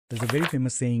There's a very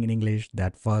famous saying in English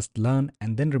that first learn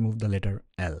and then remove the letter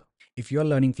L. If you're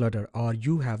learning Flutter or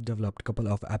you have developed a couple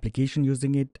of applications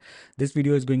using it, this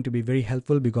video is going to be very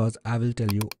helpful because I will tell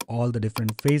you all the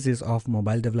different phases of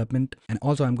mobile development, and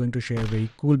also I'm going to share a very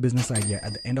cool business idea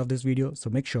at the end of this video, so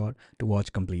make sure to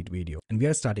watch complete video. And we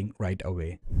are starting right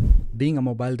away. Being a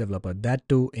mobile developer, that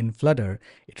too in Flutter,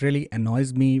 it really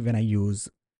annoys me when I use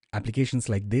applications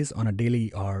like this on a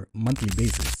daily or monthly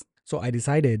basis. So I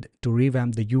decided to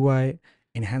revamp the UI,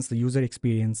 enhance the user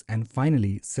experience, and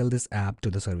finally sell this app to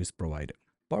the service provider.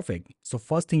 Perfect. So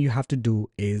first thing you have to do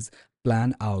is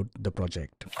plan out the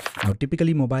project. Now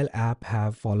typically mobile app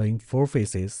have following 4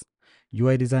 phases: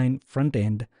 UI design, front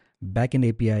end, back end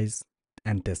APIs,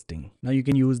 and testing. Now you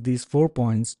can use these 4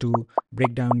 points to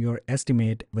break down your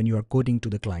estimate when you are coding to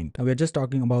the client. Now we're just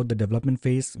talking about the development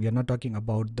phase. We are not talking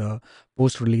about the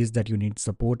post release that you need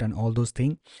support and all those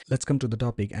things. Let's come to the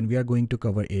topic and we are going to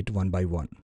cover it one by one.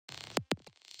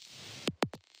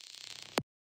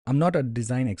 I'm not a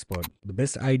design expert. The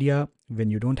best idea when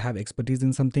you don't have expertise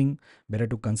in something, better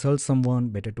to consult someone,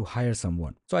 better to hire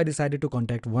someone. So I decided to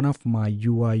contact one of my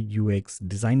UI UX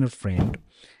designer friend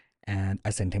and I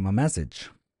sent him a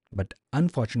message. But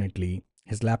unfortunately,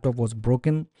 his laptop was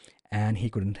broken and he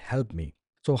couldn't help me.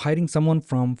 So hiring someone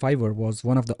from Fiverr was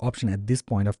one of the options at this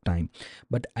point of time.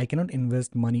 But I cannot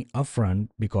invest money upfront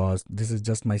because this is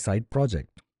just my side project.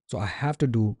 So I have to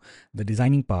do the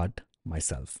designing part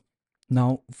myself.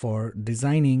 Now for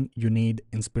designing, you need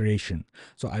inspiration.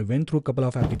 So I went through a couple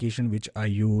of applications which I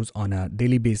use on a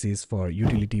daily basis for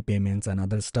utility payments and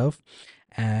other stuff.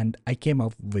 And I came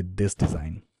up with this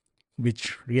design,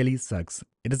 which really sucks.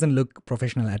 It doesn't look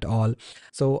professional at all.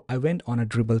 So I went on a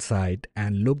Dribble site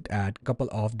and looked at a couple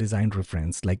of design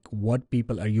reference, like what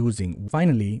people are using.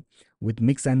 Finally, with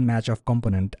mix and match of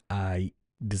component, I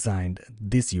designed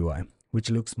this UI, which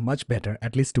looks much better,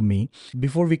 at least to me.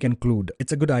 Before we conclude,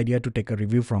 it's a good idea to take a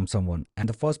review from someone. And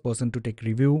the first person to take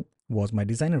review was my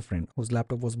designer friend whose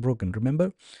laptop was broken,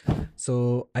 remember?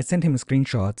 So I sent him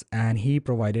screenshots and he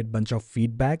provided a bunch of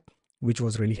feedback, which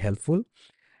was really helpful.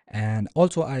 And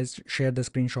also I shared the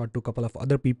screenshot to a couple of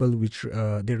other people which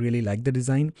they really liked the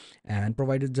design and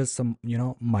provided just some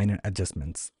minor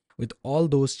adjustments. With all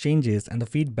those changes and the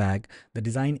feedback, the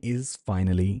design is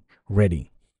finally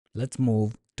ready. Let's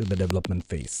move to the development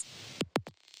phase.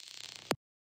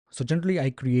 So generally I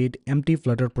create empty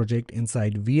Flutter project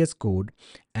inside VS Code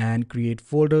and create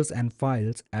folders and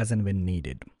files as and when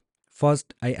needed.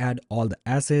 First, I add all the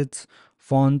assets,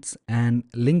 fonts, and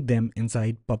link them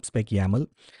inside PubSpec YAML.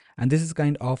 And this is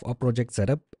kind of a project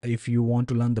setup. If you want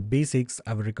to learn the basics,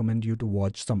 I would recommend you to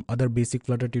watch some other basic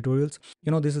Flutter tutorials.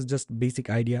 This is just basic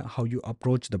idea how you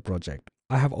approach the project.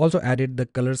 I have also added the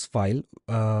colors file,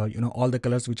 all the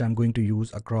colors which I'm going to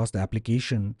use across the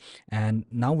application. And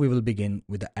now we will begin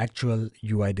with the actual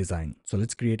UI design. So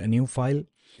let's create a new file.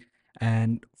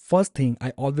 And first thing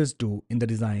I always do in the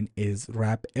design is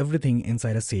wrap everything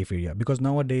inside a safe area, because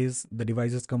nowadays the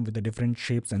devices come with the different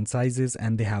shapes and sizes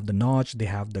and they have the notch, they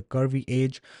have the curvy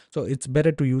edge. So it's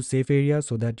better to use safe area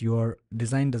so that your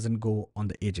design doesn't go on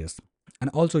the edges. And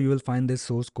also you will find this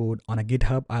source code on a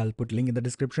GitHub. I'll put link in the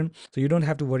description. So you don't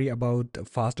have to worry about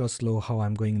fast or slow how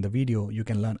I'm going in the video. You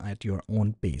can learn at your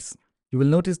own pace. You will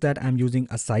notice that I'm using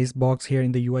a size box here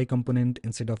in the UI component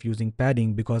instead of using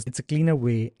padding because it's a cleaner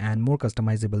way and more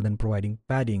customizable than providing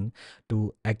padding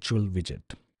to actual widget.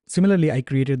 Similarly, I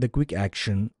created the quick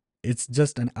action. It's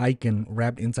just an icon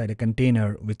wrapped inside a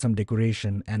container with some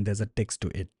decoration and there's a text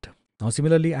to it. Now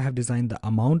similarly, I have designed the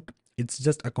amount. It's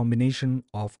just a combination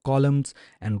of columns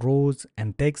and rows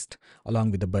and text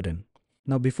along with the button.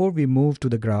 Now before we move to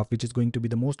the graph, which is going to be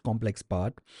the most complex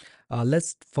part,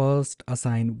 let's first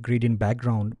assign gradient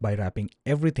background by wrapping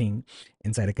everything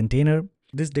inside a container.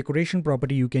 This decoration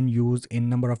property you can use in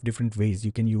number of different ways.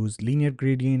 You can use linear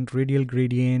gradient, radial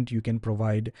gradient, you can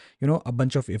provide a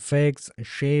bunch of effects,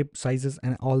 shape, sizes,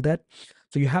 and all that.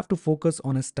 So you have to focus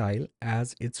on a style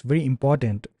as it's very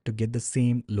important to get the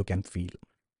same look and feel.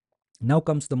 Now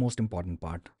comes the most important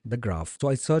part, the graph. So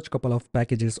I searched a couple of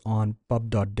packages on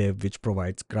pub.dev which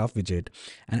provides graph widget,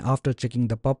 and after checking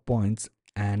the pub points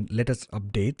and latest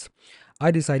updates,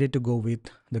 I decided to go with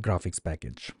the graphics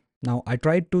package. Now I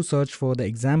tried to search for the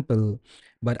example,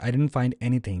 but I didn't find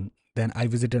anything. Then I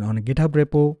visited on a GitHub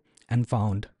repo and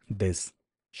found this,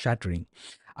 shattering.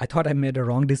 I thought I made a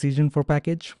wrong decision for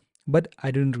package, but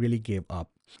I didn't really give up.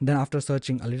 Then after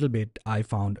searching a little bit, I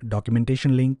found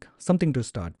documentation link, something to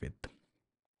start with.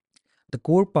 The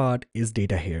core part is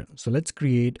data here. So let's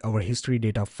create our history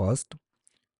data first.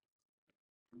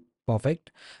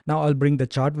 Perfect. Now I'll bring the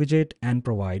chart widget and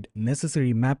provide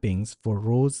necessary mappings for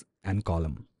rows and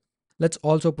column. Let's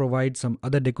also provide some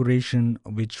other decoration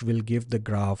which will give the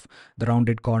graph the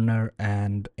rounded corner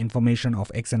and information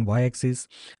of x and y axis.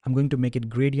 I'm going to make it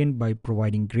gradient by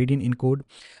providing gradient encode.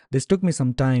 This took me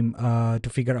some time to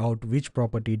figure out which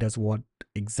property does what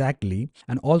exactly,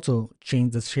 and also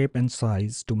change the shape and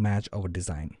size to match our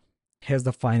design. Here's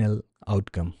the final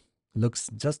outcome. Looks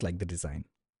just like the design.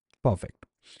 Perfect.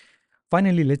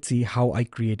 Finally, let's see how I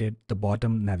created the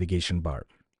bottom navigation bar.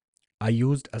 I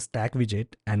used a stack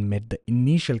widget and made the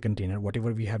initial container,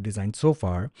 whatever we have designed so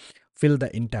far, fill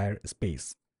the entire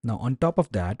space. Now on top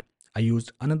of that, I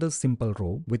used another simple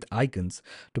row with icons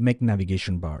to make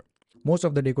navigation bar. Most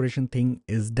of the decoration thing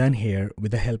is done here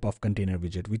with the help of container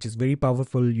widget, which is very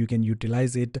powerful. You can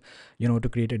utilize it, to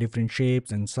create a different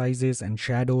shapes and sizes and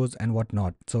shadows and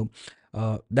whatnot. So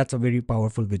that's a very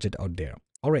powerful widget out there.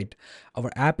 All right, our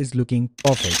app is looking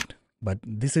perfect, but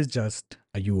this is just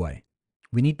a UI.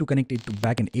 We need to connect it to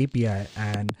backend API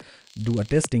and do a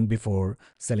testing before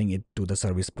selling it to the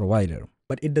service provider.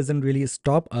 But it doesn't really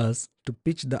stop us to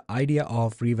pitch the idea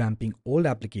of revamping old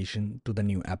application to the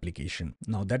new application.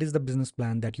 Now that is the business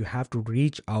plan, that you have to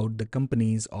reach out the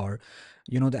companies or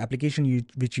the application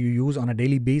which you use on a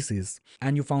daily basis,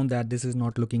 and you found that this is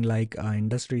not looking like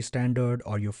industry standard,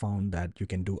 or you found that you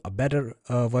can do a better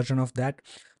version of that.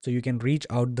 So you can reach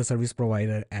out the service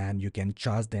provider and you can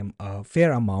charge them a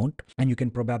fair amount, and you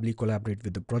can probably collaborate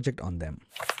with the project on them.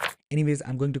 Anyways,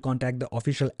 I'm going to contact the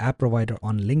official app provider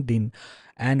on LinkedIn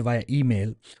and via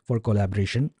email for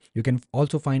collaboration. You can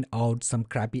also find out some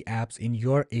crappy apps in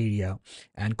your area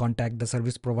and contact the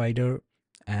service provider,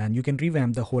 and you can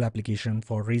revamp the whole application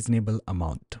for reasonable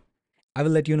amount. I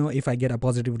will let you know if I get a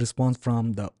positive response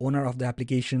from the owner of the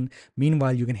application.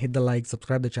 Meanwhile, you can hit the like,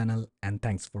 subscribe the channel, and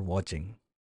thanks for watching.